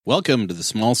Welcome to the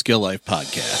Small Scale Life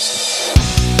Podcast.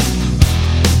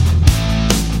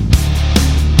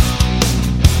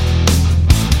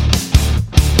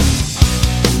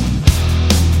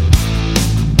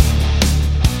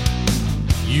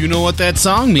 You know what that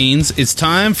song means. It's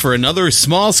time for another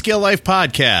Small Scale Life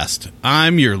Podcast.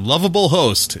 I'm your lovable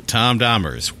host, Tom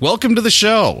Dahmers. Welcome to the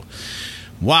show.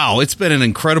 Wow, it's been an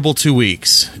incredible 2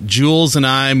 weeks. Jules and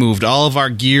I moved all of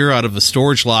our gear out of the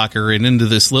storage locker and into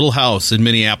this little house in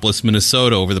Minneapolis,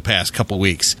 Minnesota over the past couple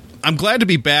weeks. I'm glad to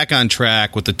be back on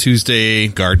track with the Tuesday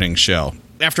gardening show.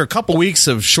 After a couple weeks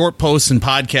of short posts and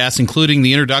podcasts, including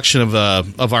the introduction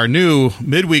of our new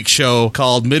midweek show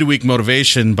called Midweek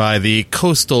Motivation by the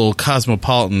coastal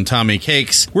cosmopolitan Tommy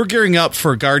Cakes, we're gearing up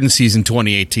for garden season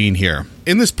 2018 here.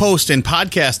 In this post and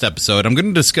podcast episode, I'm going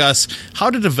to discuss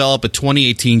how to develop a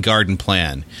 2018 garden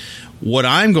plan, what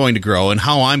I'm going to grow, and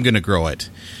how I'm going to grow it.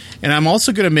 And I'm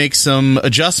also going to make some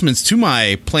adjustments to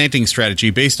my planting strategy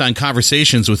based on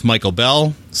conversations with Michael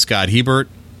Bell, Scott Hebert,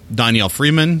 Danielle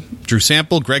Freeman, Drew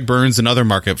Sample, Greg Burns, and other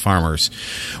market farmers.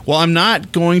 While I'm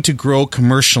not going to grow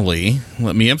commercially,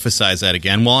 let me emphasize that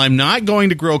again, while I'm not going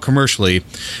to grow commercially,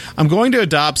 I'm going to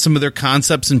adopt some of their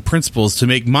concepts and principles to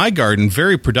make my garden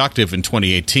very productive in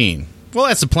 2018. Well,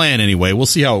 that's the plan anyway. We'll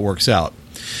see how it works out.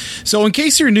 So in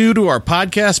case you're new to our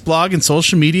podcast, blog, and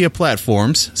social media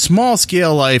platforms, Small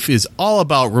Scale Life is all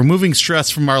about removing stress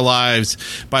from our lives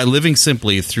by living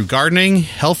simply through gardening,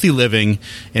 healthy living,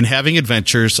 and having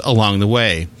adventures along the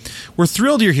way. We're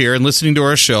thrilled you're here and listening to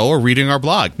our show or reading our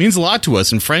blog. It means a lot to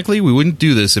us, and frankly, we wouldn't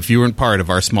do this if you weren't part of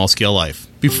our Small Scale Life.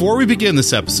 Before we begin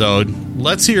this episode,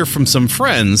 let's hear from some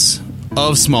friends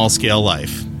of Small Scale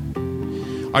Life.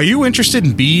 Are you interested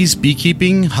in bees,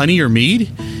 beekeeping, honey, or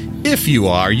mead? If you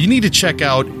are, you need to check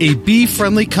out a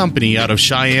bee-friendly company out of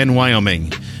Cheyenne,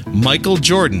 Wyoming. Michael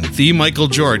Jordan, the Michael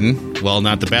Jordan, well,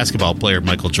 not the basketball player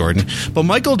Michael Jordan, but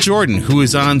Michael Jordan, who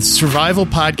is on Survival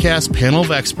Podcast Panel of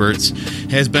Experts,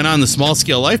 has been on the Small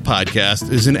Scale Life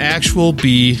Podcast, is an actual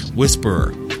bee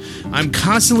whisperer. I'm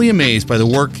constantly amazed by the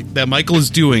work that Michael is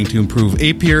doing to improve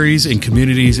apiaries and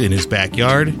communities in his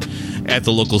backyard, at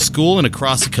the local school, and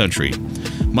across the country.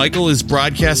 Michael is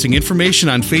broadcasting information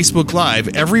on Facebook Live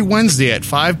every Wednesday at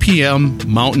 5 p.m.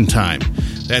 Mountain Time.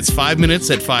 That's 5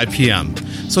 minutes at 5 p.m.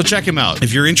 So check him out.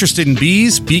 If you're interested in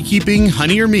bees, beekeeping,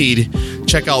 honey, or mead,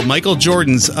 check out Michael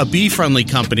Jordan's A Bee-Friendly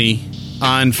Company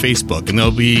on Facebook. And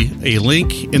there'll be a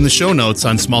link in the show notes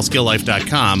on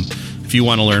smallscalelife.com if you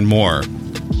want to learn more.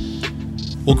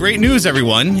 Well, great news,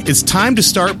 everyone. It's time to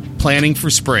start planning for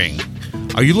spring.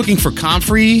 Are you looking for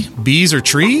comfrey, bees, or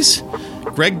trees?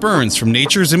 Greg Burns from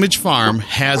Nature's Image Farm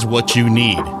has what you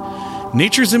need.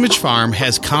 Nature's Image Farm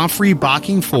has Comfrey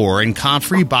Bocking 4 and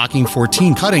Comfrey Bocking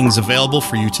 14 cuttings available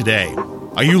for you today.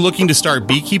 Are you looking to start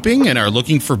beekeeping and are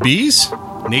looking for bees?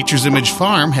 Nature's Image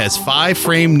Farm has 5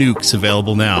 frame nukes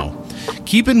available now.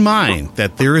 Keep in mind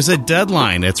that there is a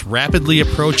deadline that's rapidly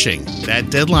approaching. That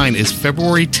deadline is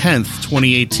February 10th,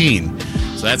 2018.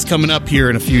 So that's coming up here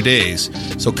in a few days.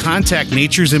 So contact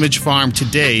Nature's Image Farm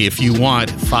today if you want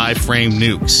 5 frame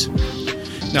nukes.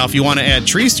 Now, if you want to add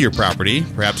trees to your property,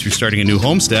 perhaps you're starting a new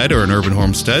homestead or an urban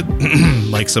homestead,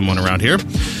 like someone around here,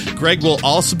 Greg will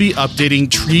also be updating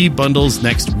tree bundles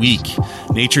next week.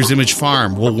 Nature's Image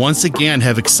Farm will once again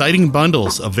have exciting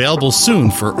bundles available soon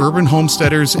for urban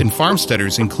homesteaders and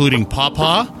farmsteaders, including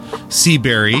pawpaw,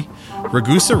 seaberry,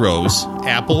 ragusa rose,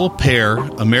 apple, pear,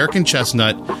 American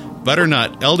chestnut,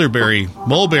 butternut, elderberry,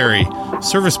 mulberry,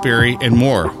 serviceberry, and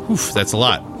more. Oof, that's a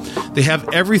lot. They have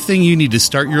everything you need to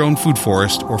start your own food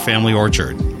forest or family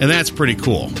orchard. And that's pretty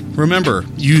cool. Remember,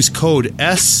 use code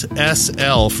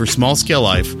SSL for Small Scale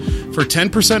Life for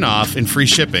 10% off and free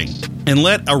shipping. And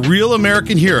let a real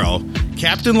American hero,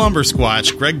 Captain Lumber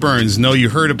Squatch, Greg Burns, know you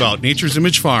heard about Nature's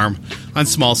Image Farm on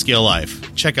Small Scale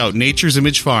Life. Check out Nature's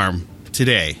Image Farm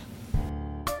today.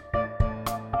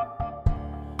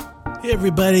 Hey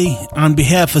everybody, on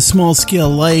behalf of Small Scale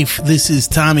Life, this is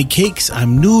Tommy Cakes.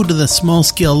 I'm new to the Small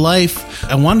Scale Life.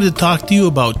 I wanted to talk to you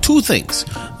about 2 things.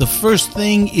 The first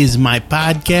thing is my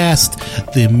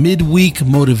podcast, The Midweek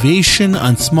Motivation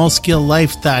on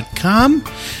smallscalelife.com.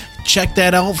 Check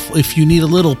that out if you need a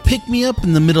little pick-me-up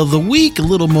in the middle of the week, a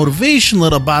little motivation, a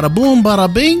little bada-boom,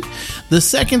 bada-bing. The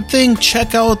second thing,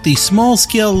 check out the Small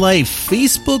Scale Life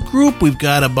Facebook group. We've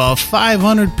got about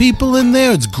 500 people in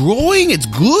there. It's growing. It's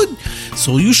good.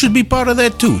 So you should be part of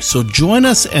that too. So join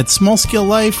us at Small Scale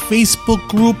Life Facebook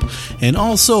group and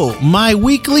also my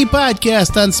weekly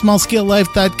podcast on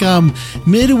smallscalelife.com,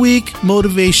 Midweek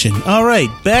Motivation. All right,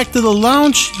 back to the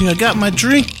lounge. I got my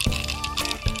drink.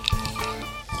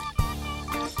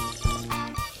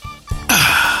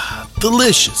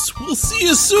 delicious. We'll see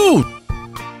you soon.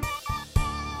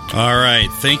 All right.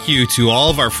 Thank you to all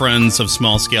of our friends of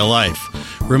Small Scale Life.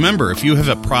 Remember, if you have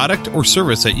a product or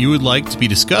service that you would like to be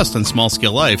discussed on Small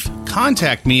Scale Life,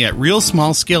 contact me at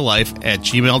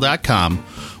realsmallscalelife@gmail.com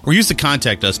or use the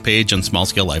Contact Us page on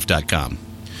smallscalelife.com.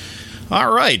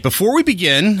 All right. Before we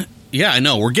begin, yeah, I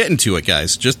know, we're getting to it,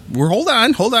 guys. Hold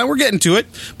on, we're getting to it.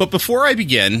 But before I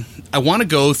begin, I want to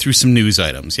go through some news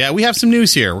items. Yeah, we have some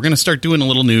news here. We're going to start doing a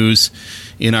little news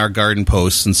in our garden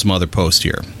posts and some other posts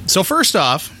here. So first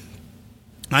off,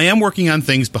 I am working on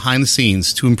things behind the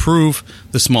scenes to improve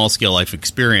the Small Scale Life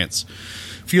experience.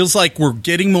 Feels like we're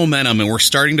getting momentum and we're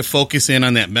starting to focus in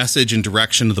on that message and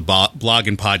direction of the blog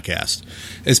and podcast.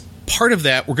 As part of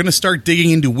that, we're going to start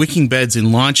digging into wicking beds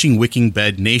and launching Wicking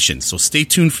Bed Nation. So stay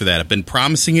tuned for that. I've been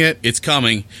promising it. It's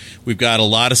coming. We've got a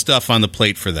lot of stuff on the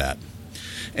plate for that.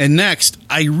 And next,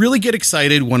 I really get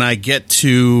excited when I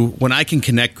can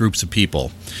connect groups of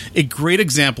people. A great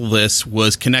example of this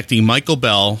was connecting Michael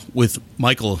Bell with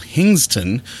Michael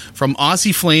Hingston from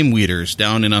Aussie Flame Weeders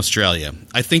down in Australia.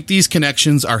 I think these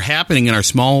connections are happening in our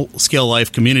Small Scale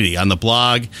Life community on the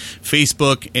blog,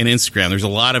 Facebook, and Instagram. There's a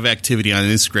lot of activity on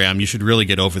Instagram. You should really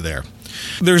get over there.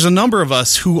 There's a number of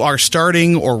us who are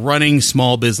starting or running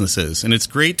small businesses, and it's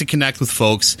great to connect with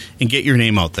folks and get your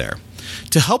name out there.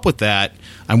 To help with that,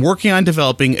 I'm working on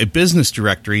developing a business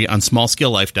directory on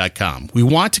smallscalelife.com. We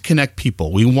want to connect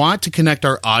people. We want to connect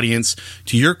our audience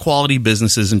to your quality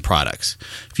businesses and products.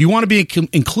 If you want to be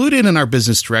included in our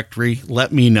business directory,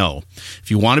 let me know. If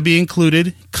you want to be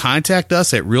included, contact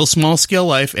us at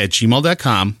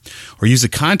realsmallscalelife@gmail.com or use the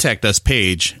Contact Us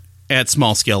page at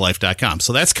smallscalelife.com.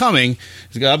 So that's coming.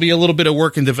 There's got to be a little bit of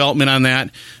work and development on that,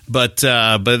 but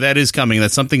that is coming.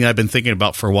 That's something I've been thinking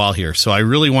about for a while here. So I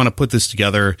really want to put this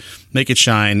together, make it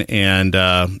shine,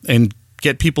 and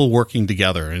get people working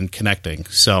together and connecting.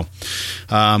 So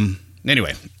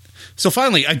anyway. So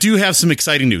finally, I do have some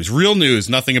exciting news. Real news,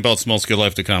 nothing about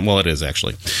smallscalelife.com. Well, it is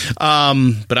actually.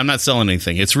 But I'm not selling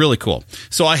anything. It's really cool.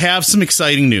 So I have some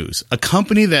exciting news. A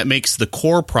company that makes the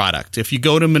core product. If you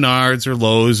go to Menards or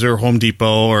Lowe's or Home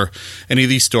Depot or any of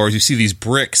these stores, you see these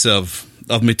bricks of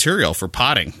material for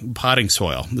potting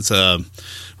soil. It's a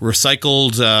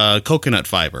recycled coconut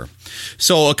fiber.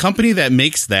 So a company that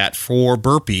makes that for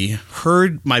Burpee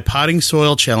heard my Potting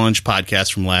Soil Challenge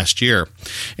podcast from last year,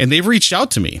 and they've reached out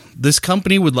to me. This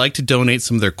company would like to donate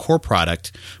some of their core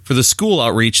product for the school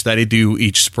outreach that I do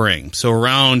each spring. So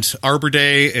around Arbor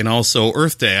Day and also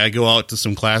Earth Day, I go out to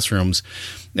some classrooms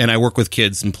and I work with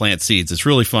kids and plant seeds. It's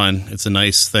really fun. It's a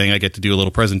nice thing. I get to do a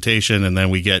little presentation, and then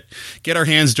we get our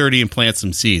hands dirty and plant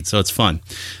some seeds. So it's fun.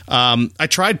 I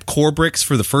tried core bricks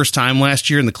for the first time last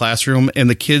year in the classroom, and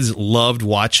the kids loved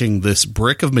watching this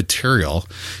brick of material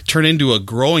turn into a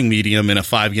growing medium in a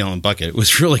 5-gallon bucket. It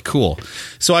was really cool.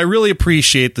 So I really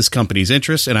appreciate this company's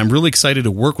interest, and I'm really excited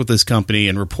to work with this company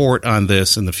and report on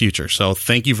this in the future. So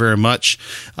thank you very much.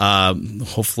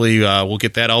 Hopefully we'll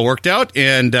get that all worked out,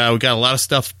 and we got a lot of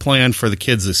stuff planned for the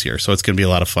kids this year, so it's going to be a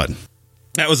lot of fun.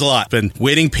 That was a lot. Been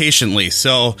waiting patiently.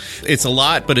 So it's a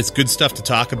lot, but it's good stuff to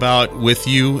talk about with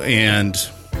you. And,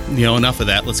 enough of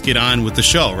that. Let's get on with the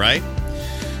show, right?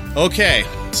 Okay,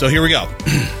 so here we go.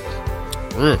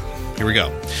 Here we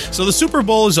go. So the Super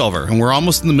Bowl is over, and we're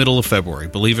almost in the middle of February.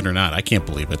 Believe it or not, I can't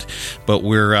believe it. But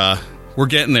we're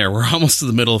getting there. We're almost to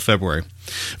the middle of February.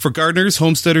 For gardeners,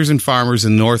 homesteaders, and farmers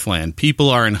in Northland, people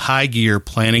are in high gear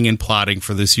planning and plotting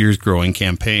for this year's growing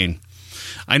campaign.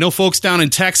 I know folks down in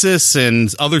Texas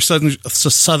and other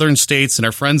southern states and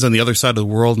our friends on the other side of the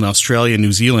world in Australia and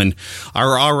New Zealand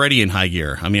are already in high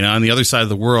gear. I mean, on the other side of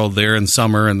the world, they're in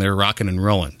summer and they're rocking and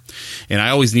rolling. And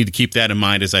I always need to keep that in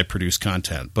mind as I produce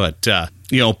content. But,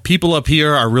 people up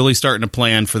here are really starting to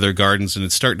plan for their gardens, and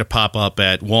it's starting to pop up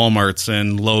at Walmarts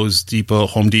and Lowe's Depot,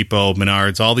 Home Depot,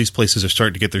 Menards. All these places are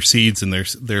starting to get their seeds and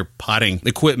their potting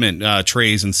equipment,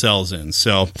 trays and cells in.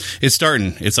 So it's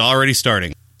starting. It's already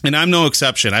starting. And I'm no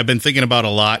exception. I've been thinking about a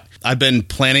lot. I've been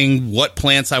planning what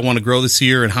plants I want to grow this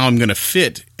year and how I'm going to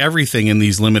fit everything in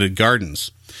these limited gardens.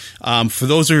 For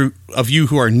those of you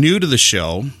who are new to the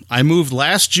show, I moved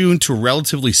last June to a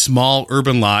relatively small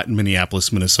urban lot in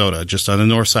Minneapolis, Minnesota, just on the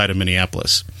north side of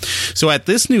Minneapolis. So at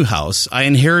this new house, I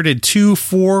inherited two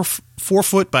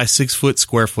 4-foot by 6-foot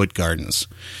square foot gardens.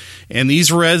 And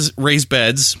these raised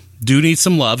beds do need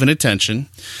some love and attention.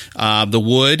 The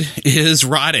wood is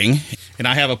rotting, and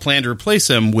I have a plan to replace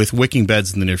them with wicking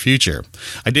beds in the near future.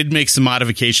 I did make some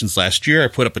modifications last year. I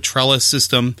put up a trellis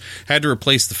system, had to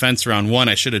replace the fence around one.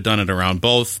 I should have done it around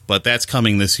both, but that's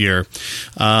coming this year.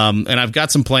 And I've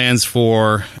got some plans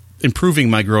for improving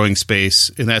my growing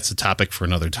space, and that's a topic for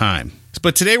another time.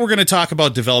 But today we're going to talk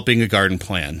about developing a garden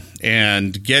plan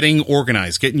and getting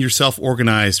organized, getting yourself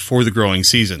organized for the growing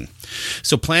season.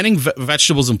 So planting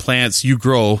vegetables and plants you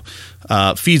grow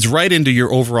feeds right into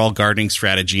your overall gardening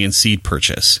strategy and seed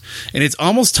purchase. And it's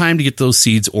almost time to get those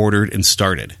seeds ordered and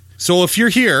started. So if you're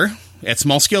here at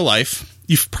Small Scale Life,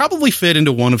 you probably fit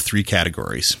into one of three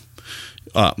categories,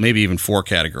 maybe even four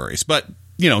categories. But,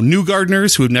 new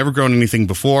gardeners who have never grown anything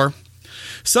before,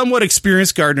 somewhat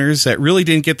experienced gardeners that really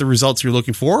didn't get the results you're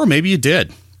looking for, or maybe you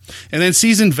did. And then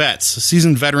seasoned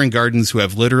veteran gardens who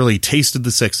have literally tasted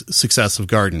the success of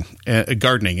gardening and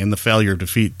the failure of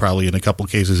defeat, probably in a couple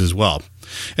cases as well.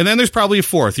 And then there's probably a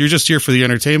fourth. You're just here for the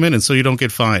entertainment, and so you don't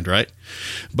get fined, right?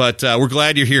 But we're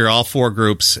glad you're here, all four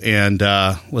groups, and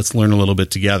let's learn a little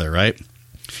bit together, right?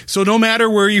 So no matter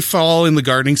where you fall in the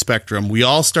gardening spectrum, we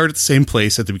all start at the same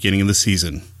place at the beginning of the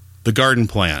season, the garden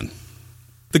plan.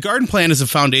 The garden plan is a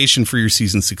foundation for your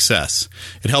season success.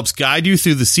 It helps guide you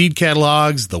through the seed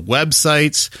catalogs, the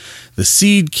websites, the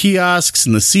seed kiosks,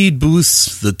 and the seed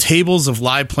booths, the tables of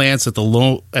live plants at the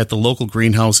local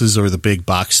greenhouses or the big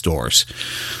box stores.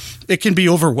 It can be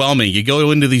overwhelming. You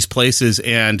go into these places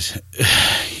and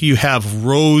you have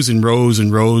rows and rows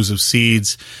and rows of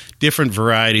seeds, different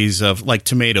varieties of, like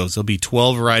tomatoes. There'll be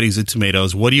 12 varieties of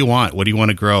tomatoes. What do you want? What do you want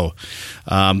to grow?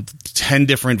 10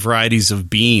 different varieties of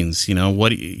beans.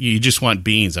 You just want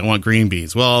beans. I want green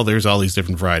beans. Well, there's all these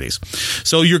different varieties.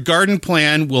 So your garden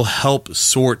plan will help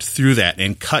sort through that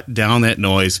and cut down that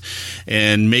noise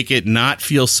and make it not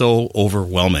feel so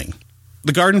overwhelming.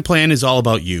 The garden plan is all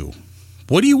about you.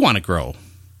 What do you want to grow?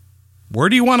 Where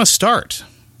do you want to start?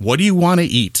 What do you want to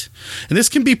eat? And this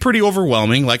can be pretty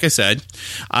overwhelming, like I said.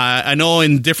 I know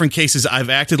in different cases I've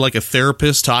acted like a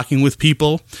therapist talking with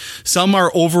people. Some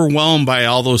are overwhelmed by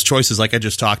all those choices like I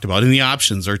just talked about and the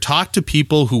options, or talk to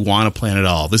people who want to plant it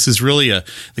all. This is really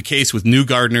the case with new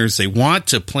gardeners. They want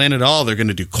to plant it all. They're going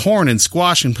to do corn and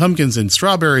squash and pumpkins and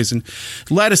strawberries and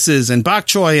lettuces and bok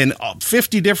choy and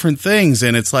 50 different things.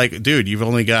 And it's like, dude, you've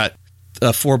only got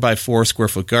a 4x4 square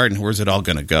foot garden. Where's it all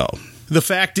going to go? The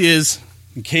fact is,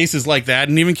 in cases like that,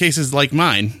 and even cases like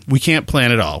mine, we can't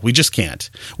plant it all. We just can't.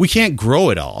 We can't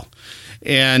grow it all.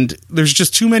 And there's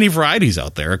just too many varieties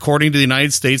out there. According to the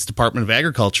United States Department of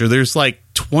Agriculture, there's like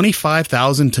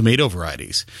 25,000 tomato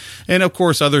varieties. And of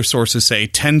course, other sources say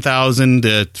 10,000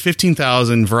 to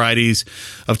 15,000 varieties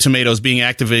of tomatoes being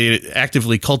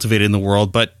actively cultivated in the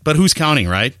world. But who's counting,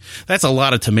 right? That's a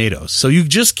lot of tomatoes. So you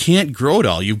just can't grow it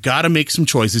all. You've got to make some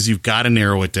choices. You've got to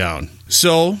narrow it down.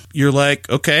 So you're like,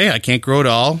 okay, I can't grow it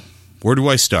all. Where do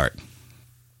I start?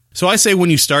 So I say when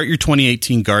you start your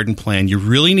 2018 garden plan, you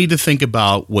really need to think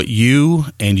about what you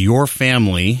and your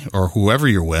family, or whoever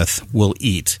you're with, will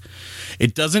eat.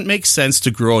 It doesn't make sense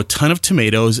to grow a ton of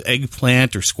tomatoes,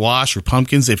 eggplant, or squash, or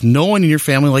pumpkins if no one in your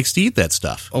family likes to eat that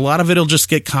stuff. A lot of it will just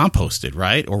get composted,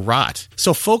 right? Or rot.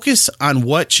 So focus on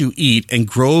what you eat and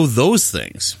grow those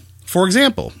things. For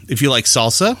example, if you like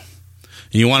salsa,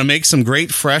 and you want to make some great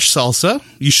fresh salsa,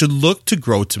 you should look to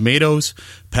grow tomatoes,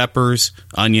 peppers,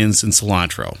 onions, and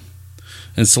cilantro.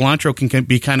 And cilantro can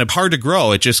be kind of hard to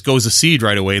grow. It just goes a seed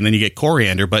right away, and then you get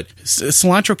coriander. But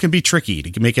cilantro can be tricky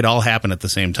to make it all happen at the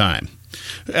same time.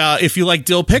 If you like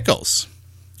dill pickles,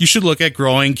 you should look at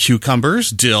growing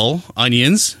cucumbers, dill,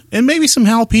 onions, and maybe some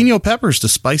jalapeno peppers to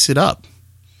spice it up.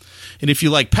 And if you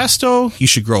like pesto, you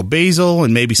should grow basil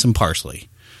and maybe some parsley.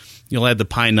 You'll add the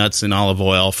pine nuts and olive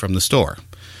oil from the store.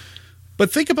 But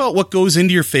think about what goes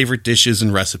into your favorite dishes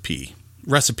and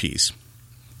recipes.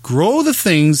 Grow the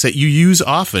things that you use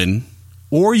often,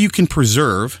 or you can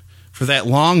preserve for that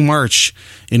long march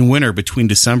in winter between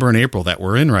December and April that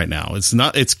we're in right now.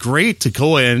 It's great to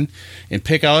go in and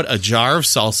pick out a jar of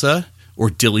salsa or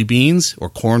dilly beans or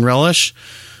corn relish,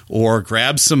 or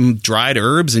grab some dried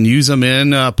herbs and use them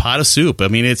in a pot of soup. I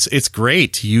mean, it's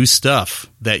great to use stuff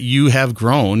that you have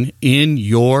grown in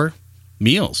your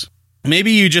meals.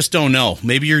 Maybe you just don't know.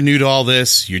 Maybe you're new to all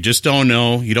this. You just don't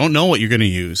know. You don't know what you're going to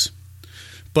use.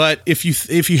 But if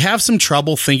you have some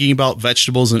trouble thinking about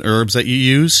vegetables and herbs that you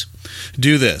use,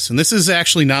 do this. And this is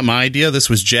actually not my idea. This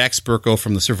was Jack Spurko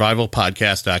from the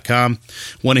survivalpodcast.com.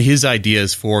 One of his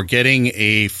ideas for getting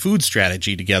a food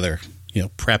strategy together.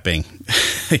 Prepping,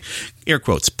 air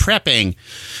quotes, prepping.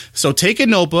 So take a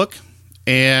notebook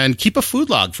and keep a food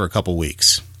log for a couple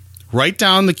weeks. Write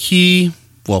down the key,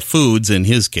 foods in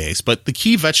his case, but the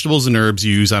key vegetables and herbs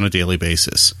you use on a daily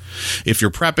basis. If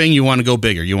you're prepping, you want to go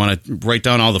bigger. You want to write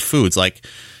down all the foods like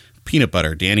peanut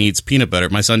butter. Danny eats peanut butter.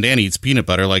 My son Danny eats peanut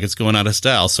butter like it's going out of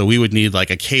style. So we would need like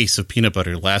a case of peanut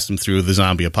butter to last him through the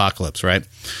zombie apocalypse, right?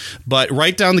 But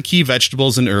write down the key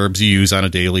vegetables and herbs you use on a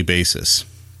daily basis.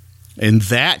 And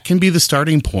that can be the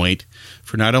starting point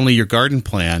for not only your garden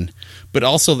plan, but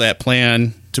also that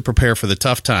plan to prepare for the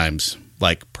tough times,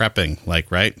 like prepping,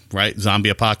 right? Zombie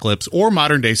apocalypse or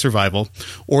modern day survival,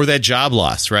 or that job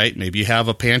loss, right? Maybe you have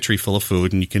a pantry full of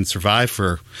food and you can survive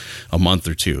for a month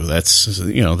or two. That's,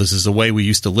 this is the way we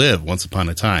used to live once upon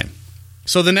a time.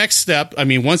 So the next step,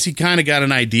 once you kind of got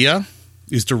an idea,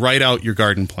 is to write out your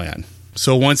garden plan.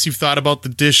 So once you've thought about the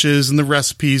dishes and the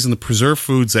recipes and the preserved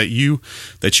foods that you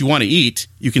want to eat,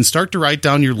 you can start to write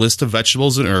down your list of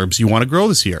vegetables and herbs you want to grow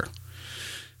this year.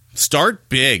 Start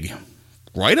big.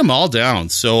 Write them all down.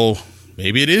 So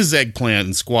maybe it is eggplant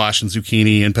and squash and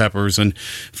zucchini and peppers and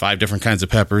 5 different kinds of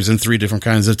peppers and 3 different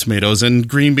kinds of tomatoes and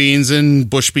green beans and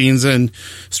bush beans and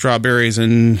strawberries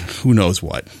and who knows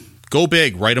what. Go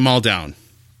big. Write them all down.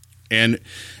 And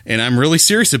I'm really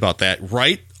serious about that.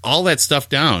 Write all that stuff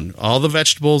down, all the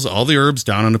vegetables, all the herbs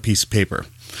down on a piece of paper.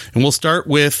 And we'll start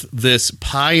with this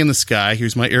pie in the sky.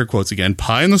 Here's my air quotes again.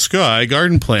 Pie in the sky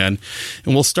garden plan.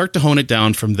 And we'll start to hone it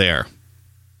down from there.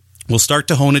 We'll start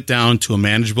to hone it down to a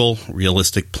manageable,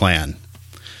 realistic plan.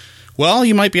 Well,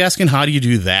 you might be asking, how do you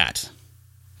do that?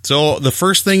 So the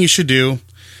first thing you should do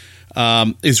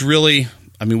is really,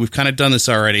 we've kind of done this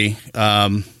already.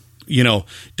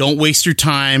 Don't waste your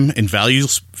time and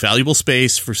valuable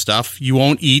space for stuff you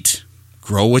won't eat.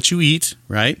 Grow what you eat,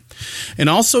 right? And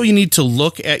also you need to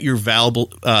look at your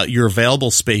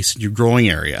available space in your growing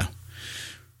area.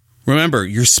 Remember,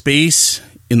 your space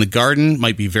in the garden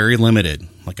might be very limited.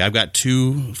 Like I've got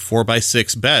 2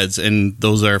 4x6 beds, and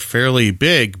those are fairly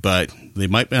big, but they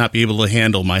might not be able to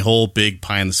handle my whole big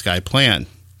pie in the sky plan.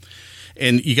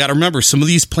 And you got to remember, some of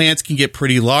these plants can get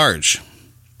pretty large.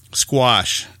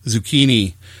 Squash,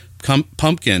 zucchini,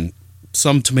 pumpkin,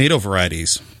 some tomato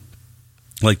varieties,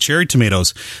 like cherry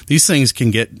tomatoes. These things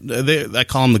can get, I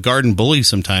call them the garden bullies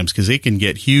sometimes, because they can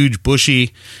get huge,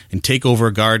 bushy, and take over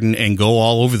a garden and go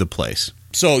all over the place.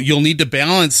 So you'll need to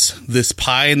balance this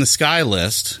pie in the sky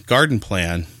list, garden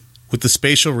plan, with the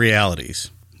spatial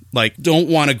realities. Like, don't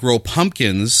want to grow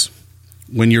pumpkins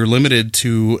when you're limited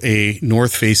to a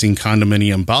north-facing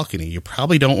condominium balcony. You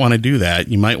probably don't want to do that.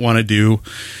 You might want to do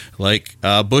like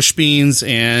bush beans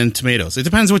and tomatoes. It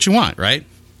depends what you want, right?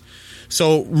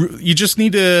 So you just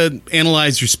need to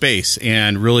analyze your space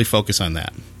and really focus on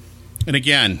that. And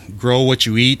again, grow what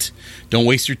you eat. Don't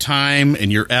waste your time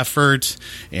and your effort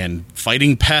and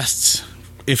fighting pests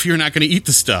if you're not going to eat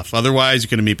the stuff. Otherwise,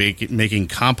 you're going to be making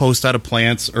compost out of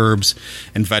plants, herbs,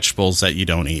 and vegetables that you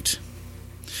don't eat.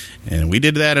 And we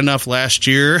did that enough last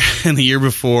year and the year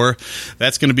before.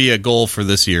 That's going to be a goal for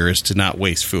this year, is to not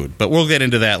waste food. But we'll get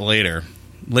into that later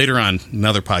on,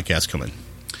 another podcast coming.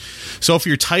 So if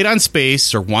you're tight on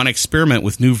space or want to experiment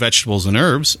with new vegetables and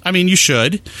herbs, you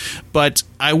should. But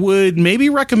I would maybe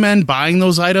recommend buying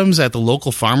those items at the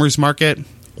local farmer's market,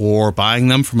 or buying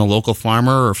them from a local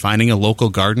farmer, or finding a local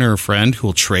gardener or friend who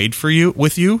will trade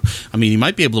with you. You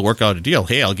might be able to work out a deal.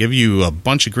 Hey, I'll give you a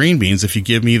bunch of green beans if you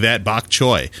give me that bok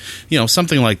choy.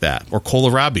 Something like that. Or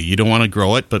kohlrabi. You don't want to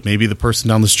grow it, but maybe the person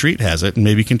down the street has it, and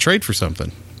maybe you can trade for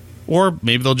something. Or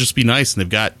maybe they'll just be nice and they've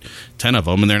got 10 of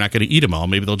them and they're not going to eat them all.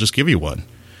 Maybe they'll just give you one.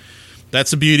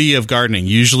 That's the beauty of gardening.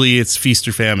 Usually it's feast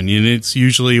or famine. It's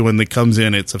usually when it comes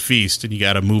in, it's a feast and you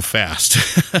got to move fast.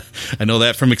 I know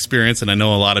that from experience, and I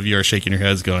know a lot of you are shaking your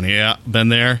heads going, yeah, been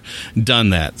there, done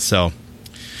that. So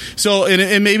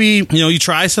and maybe, you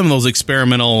try some of those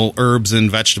experimental herbs and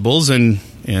vegetables and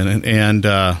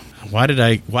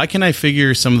why can I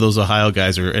figure some of those Ohio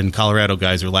guys and Colorado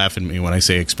guys are laughing at me when I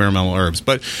say experimental herbs?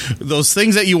 But those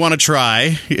things that you want to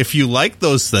try, if you like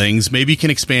those things, maybe you can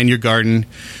expand your garden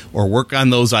or work on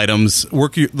those items,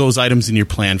 those items in your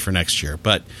plan for next year.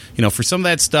 But, for some of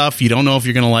that stuff, you don't know if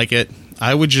you're going to like it.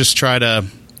 I would just try to,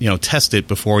 test it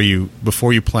before you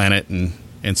plan it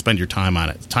and spend your time on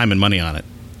it, time and money on it.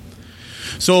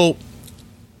 So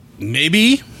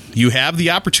maybe you have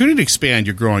the opportunity to expand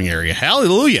your growing area.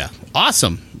 Hallelujah.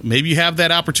 Awesome. Maybe you have that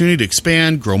opportunity to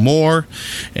expand, grow more,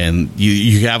 and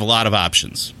you have a lot of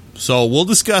options. So we'll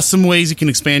discuss some ways you can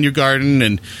expand your garden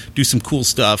and do some cool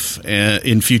stuff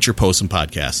in future posts and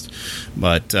podcasts.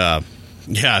 But,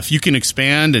 if you can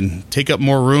expand and take up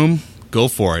more room, go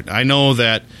for it. I know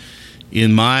that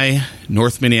in my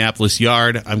North Minneapolis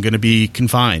yard, I'm going to be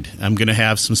confined. I'm going to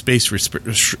have some space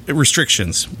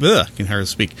restrictions. I can hardly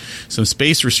speak. Some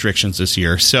space restrictions this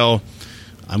year. So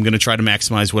I'm going to try to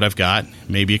maximize what I've got.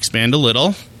 Maybe expand a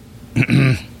little.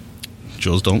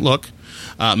 Joe's don't look.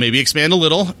 Maybe expand a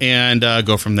little and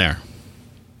go from there.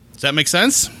 Does that make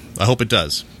sense? I hope it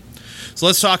does. So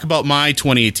let's talk about my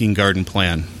 2018 garden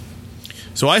plan.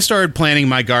 So I started planning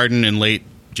my garden in late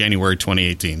January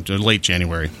 2018, late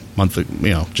January,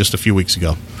 just a few weeks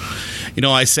ago.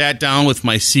 I sat down with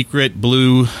my secret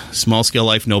blue Small Scale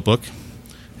Life notebook.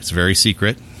 It's very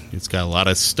secret. It's got a lot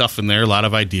of stuff in there, a lot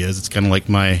of ideas. It's kind of like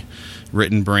my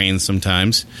written brain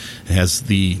sometimes. It has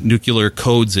the nuclear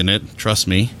codes in it, trust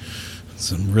me.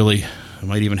 I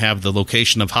might even have the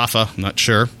location of Hoffa, I'm not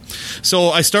sure. So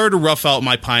I started to rough out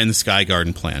my pie in the sky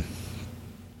garden plan.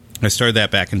 I started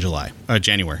that back in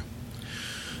January.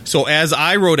 So as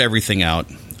I wrote everything out,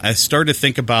 I started to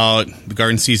think about the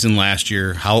garden season last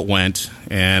year, how it went,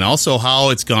 and also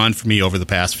how it's gone for me over the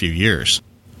past few years.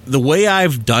 The way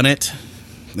I've done it,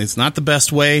 it's not the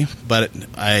best way, but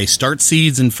I start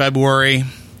seeds in February.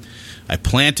 I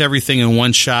plant everything in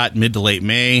one shot mid to late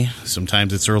May.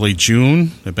 Sometimes it's early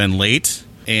June. I've been late.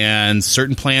 And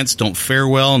certain plants don't fare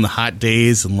well in the hot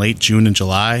days in late June and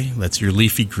July. That's your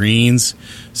leafy greens.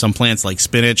 Some plants like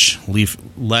spinach, leaf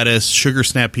lettuce, sugar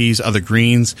snap peas, other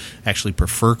greens actually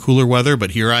prefer cooler weather.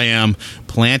 But here I am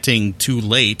planting too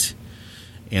late,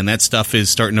 and that stuff is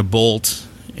starting to bolt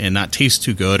and not taste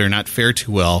too good or not fare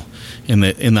too well in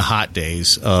the hot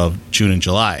days of June and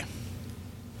July.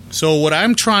 So what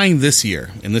I'm trying this year,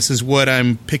 and this is what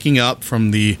I'm picking up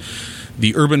from the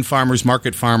urban farmers,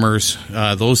 market farmers,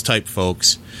 those type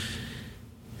folks,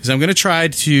 is I'm going to try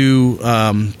to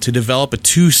develop a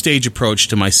two-stage approach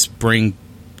to my spring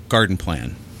garden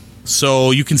plan.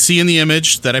 So you can see in the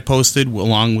image that I posted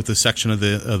along with the section of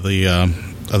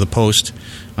the post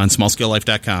on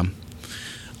smallscalelife.com.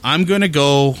 I'm going to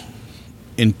go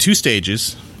in two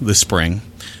stages this spring.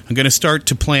 I'm going to start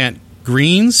to plant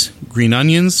greens, green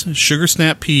onions, sugar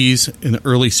snap peas in the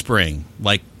early spring,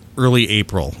 like early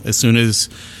April. As soon as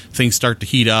things start to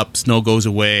heat up, snow goes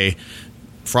away,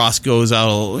 frost goes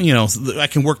out, I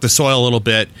can work the soil a little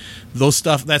bit.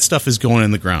 That stuff is going in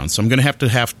the ground. So I'm going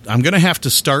to have to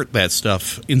start that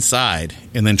stuff inside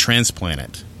and then transplant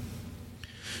it.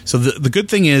 So the good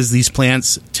thing is these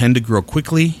plants tend to grow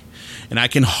quickly, and I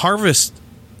can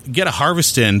get a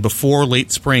harvest in before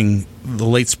the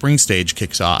late spring stage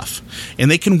kicks off. And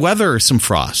they can weather some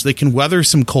frost. They can weather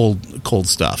some cold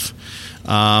stuff.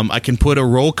 I can put a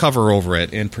roll cover over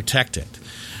it and protect it.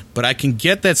 But I can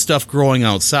get that stuff growing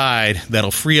outside. That'll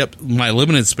free up my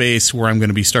limited space where I'm going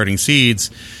to be starting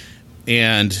seeds,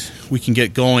 and we can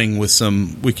get going with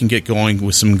some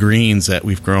greens that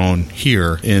we've grown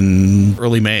here in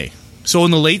early May. So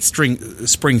in the late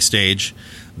spring stage,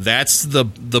 that's the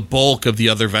bulk of the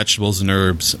other vegetables and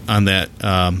herbs on that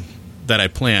I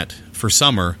plant for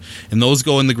summer, and those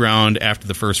go in the ground after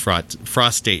the first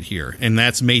frost date here, and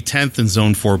that's May 10th in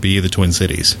Zone 4B of the Twin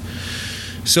Cities.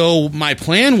 So my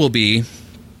plan will be,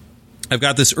 I've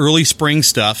got this early spring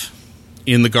stuff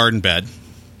in the garden bed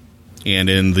and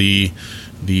in the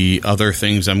other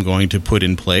things I'm going to put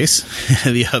in place,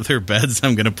 the other beds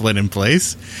I'm going to put in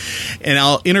place, and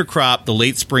I'll intercrop the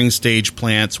late spring stage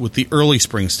plants with the early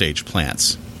spring stage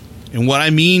plants. And what I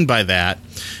mean by that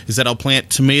is that I'll plant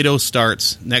tomato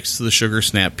starts next to the sugar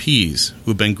snap peas,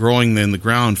 who've been growing in the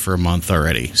ground for a month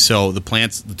already. So the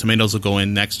tomatoes will go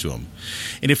in next to them.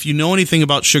 And if you know anything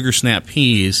about sugar snap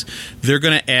peas, they're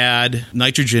going to add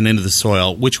nitrogen into the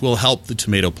soil, which will help the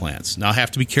tomato plants. Now, I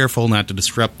have to be careful not to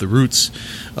disrupt the roots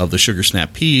of the sugar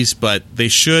snap peas, but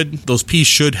those peas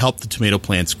should help the tomato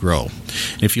plants grow.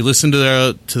 And if you listen to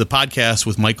the podcast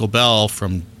with Michael Bell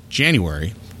from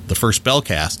January, the first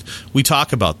Bellcast, we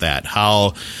talk about that,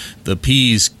 how the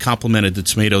peas complemented the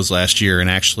tomatoes last year, and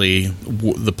actually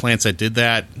the plants that did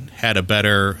that had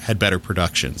better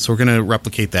production. So we're going to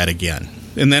replicate that again.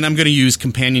 And then I'm going to use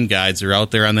companion guides. They're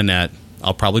out there on the net.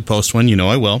 I'll probably post one,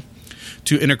 I will,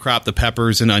 to intercrop the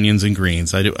peppers and onions and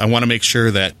greens. I want to make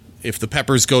sure that if the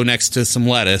peppers go next to some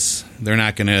lettuce, they're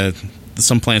not going to,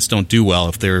 some plants don't do well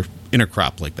if they're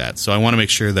intercropped like that. So I want to make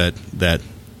sure that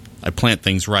I plant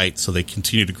things right so they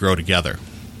continue to grow together.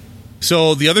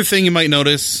 So the other thing you might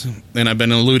notice, and I've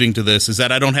been alluding to this, is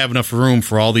that I don't have enough room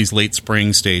for all these late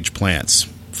spring stage plants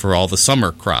for all the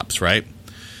summer crops, right?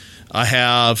 I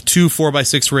have 2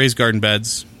 4x6 raised garden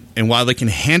beds, and while they can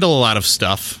handle a lot of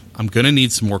stuff, I'm going to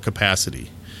need some more capacity.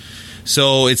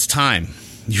 So it's time.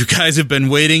 You guys have been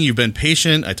waiting. You've been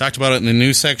patient. I talked about it in the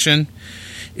news section.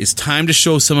 It's time to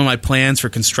show some of my plans for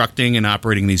constructing and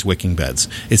operating these wicking beds.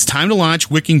 It's time to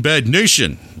launch Wicking Bed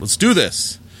Nation. Let's do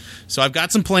this. So I've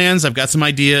got some plans. I've got some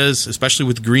ideas, especially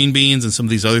with green beans and some of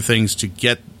these other things, to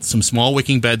get some small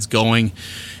wicking beds going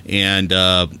and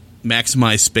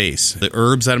maximize space. The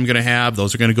herbs that I'm going to have,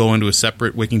 those are going to go into a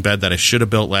separate wicking bed that I should have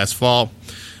built last fall.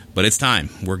 But it's time.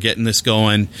 We're getting this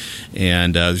going,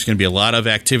 and there's going to be a lot of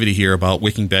activity here about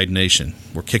Wicking Bed Nation.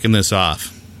 We're kicking this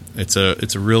off. It's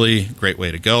a really great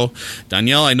way to go.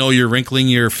 Danielle, I know you're wrinkling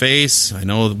your face. I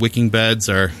know the wicking beds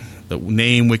the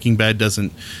name wicking bed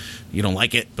doesn't You don't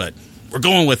like it, but we're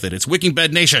going with it. It's Wicking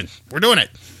Bed Nation. We're doing it.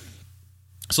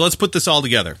 So let's put this all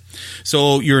together.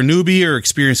 So you're a newbie or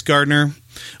experienced gardener.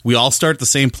 We all start at the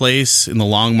same place in the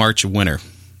long march of winter.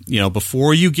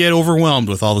 Before you get overwhelmed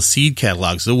with all the seed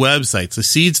catalogs, the websites, the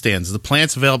seed stands, the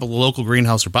plants available at the local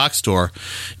greenhouse or box store,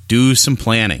 do some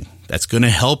planning. That's going to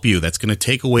help you. That's going to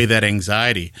take away that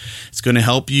anxiety. It's going to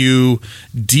help you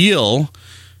deal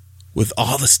with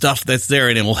all the stuff that's there,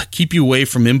 and it will keep you away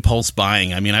from impulse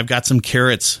buying. I mean, I've got some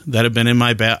carrots that have been in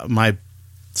my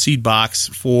seed box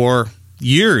for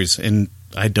years, and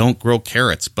I don't grow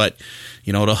carrots, but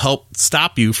it'll help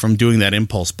stop you from doing that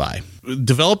impulse buy.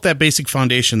 Develop that basic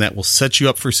foundation that will set you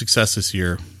up for success this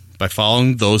year by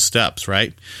following those steps,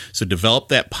 right? So develop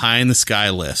that pie in the sky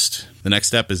list. The next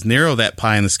step is narrow that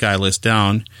pie in the sky list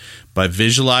down by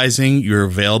visualizing your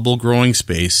available growing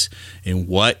space and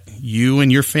what you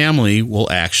and your family will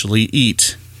actually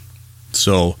eat.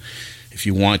 So if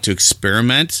you want to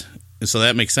experiment, so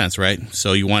that makes sense, right?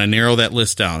 So you want to narrow that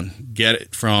list down. Get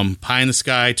it from pie in the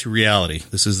sky to reality.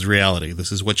 This is the reality.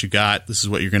 This is what you got. This is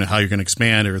what how you're going to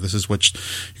expand, or this is what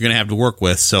you're going to have to work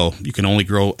with. So you can only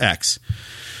grow X.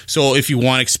 So if you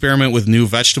want to experiment with new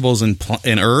vegetables and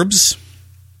herbs,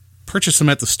 purchase them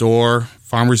at the store,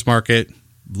 farmer's market,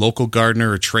 local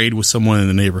gardener, or trade with someone in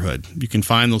the neighborhood. You can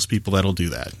find those people that'll do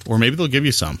that. Or maybe they'll give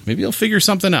you some. Maybe you'll figure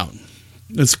something out.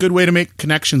 It's a good way to make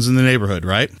connections in the neighborhood,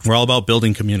 right? We're all about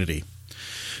building community.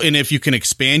 And if you can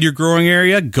expand your growing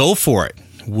area, go for it.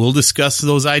 We'll discuss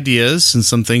those ideas and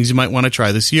some things you might want to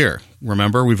try this year.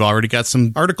 Remember, we've already got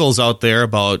some articles out there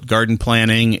about garden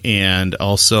planning and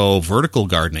also vertical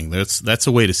gardening. That's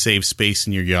a way to save space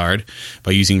in your yard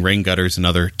by using rain gutters and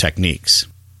other techniques.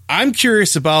 I'm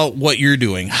curious about what you're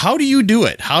doing. How do you do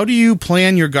it? How do you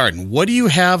plan your garden? What do you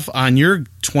have on your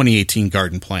 2018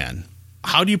 garden plan?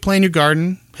 How do you plan your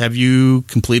garden? Have you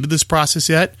completed this process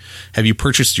yet? Have you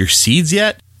purchased your seeds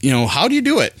yet? How do you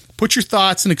do it? Put your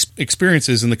thoughts and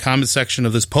experiences in the comment section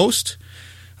of this post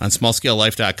on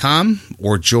smallscalelife.com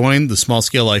or join the Small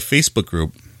Scale Life Facebook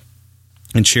group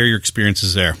and share your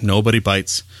experiences there. Nobody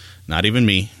bites, not even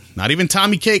me, not even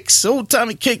Tommy Cakes. Oh,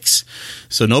 Tommy Cakes.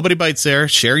 So nobody bites there.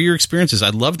 Share your experiences.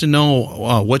 I'd love to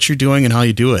know what you're doing and how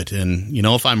you do it. And,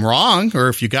 if I'm wrong or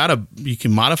if you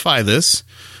can modify this,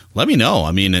 let me know.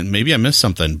 I mean, maybe I missed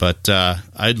something, but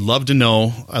I'd love to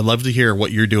know. I'd love to hear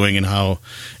what you're doing and how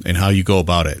you go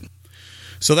about it.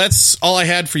 So that's all I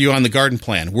had for you on the garden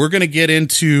plan. We're going to get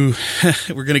into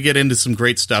some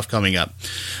great stuff coming up.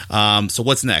 So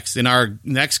what's next in our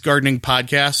next gardening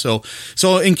podcast?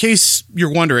 So in case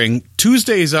you're wondering,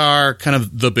 Tuesdays are kind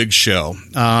of the big show.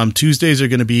 Tuesdays are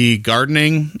going to be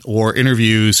gardening or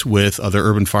interviews with other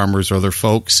urban farmers or other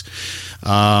folks.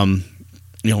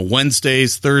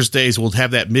 Wednesdays, Thursdays, we'll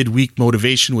have that midweek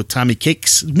motivation with Tommy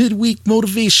Cakes.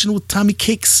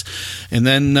 And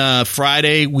then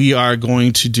Friday, we are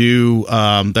going to do,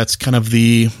 that's kind of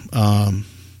the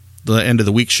end of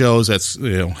the week shows. That's,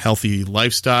 healthy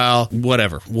lifestyle,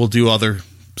 whatever. We'll do other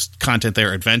content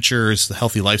there, adventures, the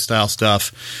healthy lifestyle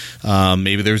stuff.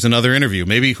 Maybe there's another interview.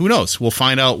 Maybe, who knows? We'll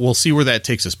find out. We'll see where that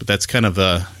takes us. But that's kind of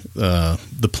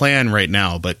the plan right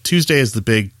now. But Tuesday is the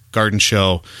big garden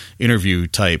show interview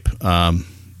type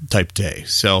day.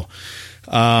 So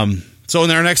in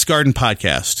our next garden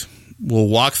podcast, we'll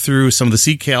walk through some of the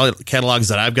seed catalogs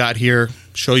that I've got here,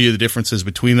 show you the differences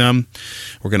between them.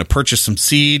 We're going to purchase some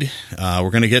seed. We're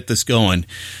going to get this going.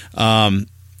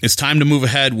 It's time to move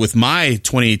ahead with my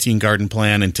 2018 garden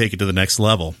plan and take it to the next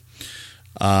level.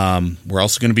 We're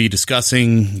also going to be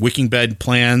discussing wicking bed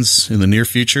plans in the near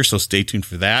future, so stay tuned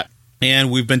for that.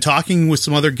 And we've been talking with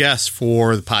some other guests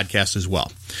for the podcast as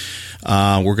well.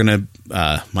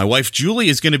 My wife Julie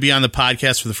is going to be on the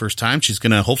podcast for the first time. She's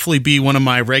going to hopefully be one of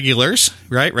my regulars,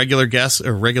 right? Regular guests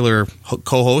or regular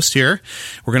co-host here.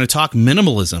 We're going to talk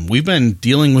minimalism. We've been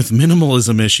dealing with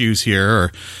minimalism issues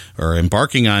here, or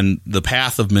embarking on the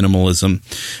path of minimalism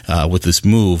with this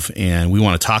move, and we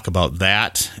want to talk about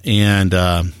that. And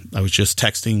I was just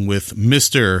texting with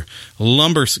Mr.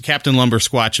 Captain Lumber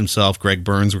Squatch himself, Greg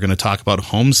Burns. We're going to talk about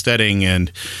homesteading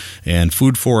and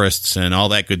food forests and all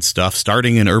that good stuff.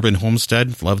 Starting an urban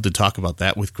homestead. Love to talk about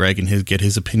that with Greg and get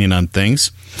his opinion on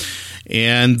things.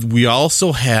 And we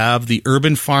also have the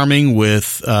urban farming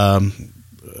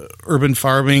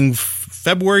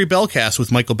February Bellcast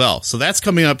with Michael Bell. So that's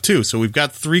coming up too. So we've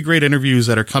got 3 great interviews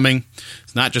that are coming.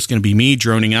 It's not just going to be me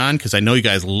droning on, because I know you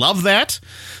guys love that.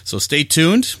 So stay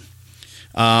tuned.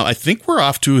 I think we're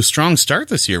off to a strong start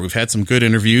this year. We've had some good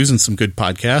interviews and some good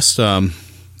podcasts.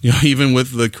 even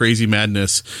with the crazy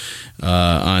madness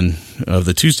of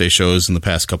the Tuesday shows in the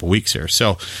past couple weeks here.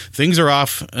 So things are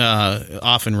off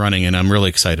and running, and I'm really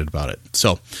excited about it.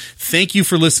 So thank you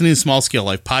for listening to Small Scale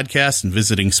Life Podcast and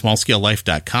visiting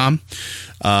smallscalelife.com.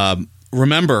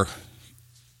 Remember,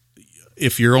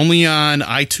 if you're only on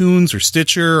iTunes or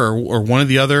Stitcher or one of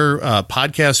the other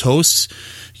podcast hosts,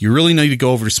 you really need to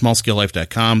go over to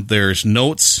smallscalelife.com. There's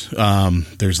notes,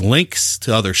 there's links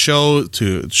to other shows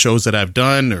that I've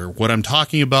done or what I'm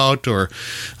talking about, or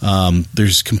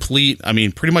there's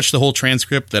pretty much the whole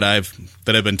transcript that I've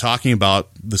been talking about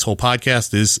this whole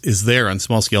podcast is there on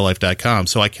smallscalelife.com.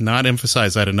 So I cannot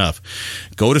emphasize that enough.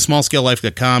 Go to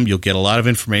smallscalelife.com. You'll get a lot of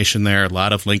information there, a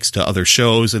lot of links to other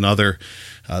shows and other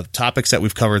topics that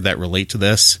we've covered that relate to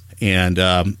this. And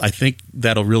I think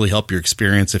that'll really help your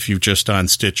experience if you're just on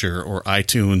Stitcher or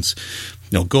iTunes.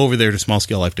 Go over there to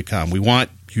smallscalelife.com. We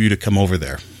want you to come over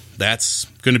there. That's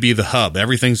going to be the hub.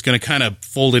 Everything's going to kind of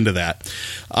fold into that.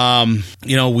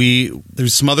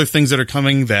 There's some other things that are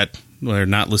coming that are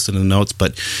not listed in the notes,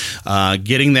 but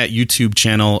getting that YouTube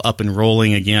channel up and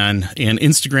rolling again. And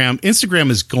Instagram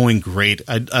is going great.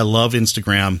 I love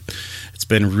Instagram. It's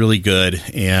been really good.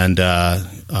 And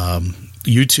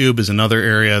YouTube is another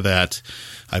area that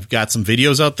I've got some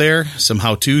videos out there, some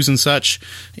how-tos and such,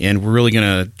 and we're really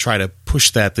going to try to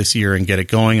push that this year and get it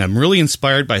going. I'm really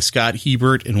inspired by Scott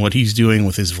Hebert and what he's doing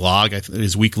with his vlog,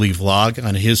 his weekly vlog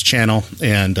on his channel,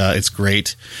 and it's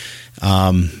great.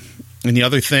 And the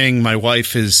other thing, my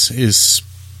wife is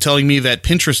telling me that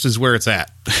Pinterest is where it's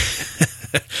at.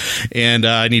 And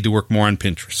I need to work more on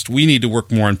Pinterest. We need to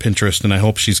work more on Pinterest, and I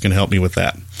hope she's going to help me with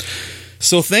that.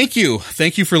 So thank you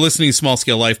for listening to Small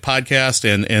Scale Life Podcast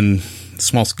and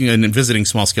visiting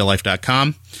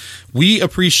smallscalelife.com. We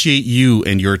appreciate you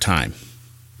and your time.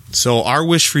 So our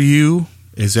wish for you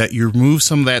is that you remove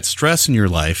some of that stress in your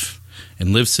life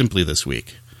and live simply this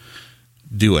week.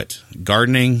 Do it.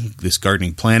 Gardening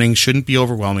planning shouldn't be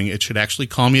overwhelming. It should actually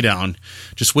calm you down.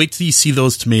 Just wait till you see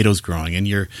those tomatoes growing and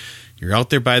you're out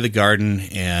there by the garden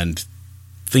and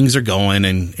things are going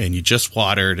and you just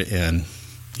watered and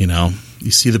you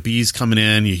see the bees coming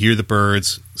in, you hear the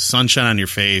birds, sunshine on your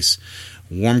face,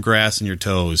 warm grass in your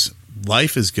toes.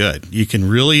 Life is good. You can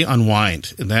really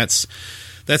unwind. And that's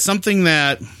something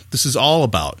that this is all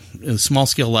about. Small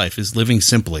scale life is living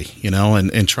simply,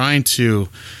 and trying to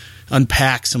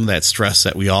unpack some of that stress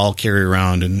that we all carry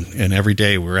around. And every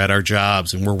day we're at our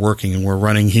jobs and we're working and we're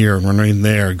running here and running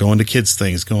there, going to kids'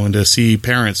 things, going to see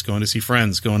parents, going to see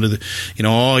friends, going to the,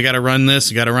 I got to run this,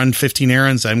 I got to run 15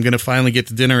 errands. I'm going to finally get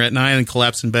to dinner at 9 and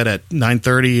collapse in bed at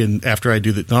 9:30. And after I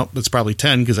do it's probably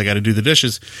 10 because I got to do the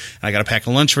dishes. I got to pack a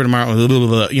lunch for tomorrow. Blah,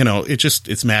 blah, blah.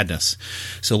 It's madness.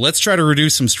 So let's try to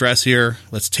reduce some stress here.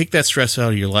 Let's take that stress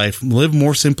out of your life. Live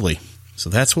more simply. So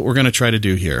that's what we're going to try to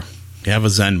do here. Have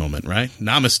a Zen moment, right?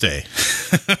 Namaste.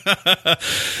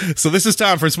 So this is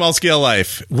Tom for Small Scale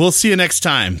Life. We'll see you next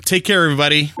time. Take care,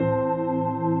 everybody.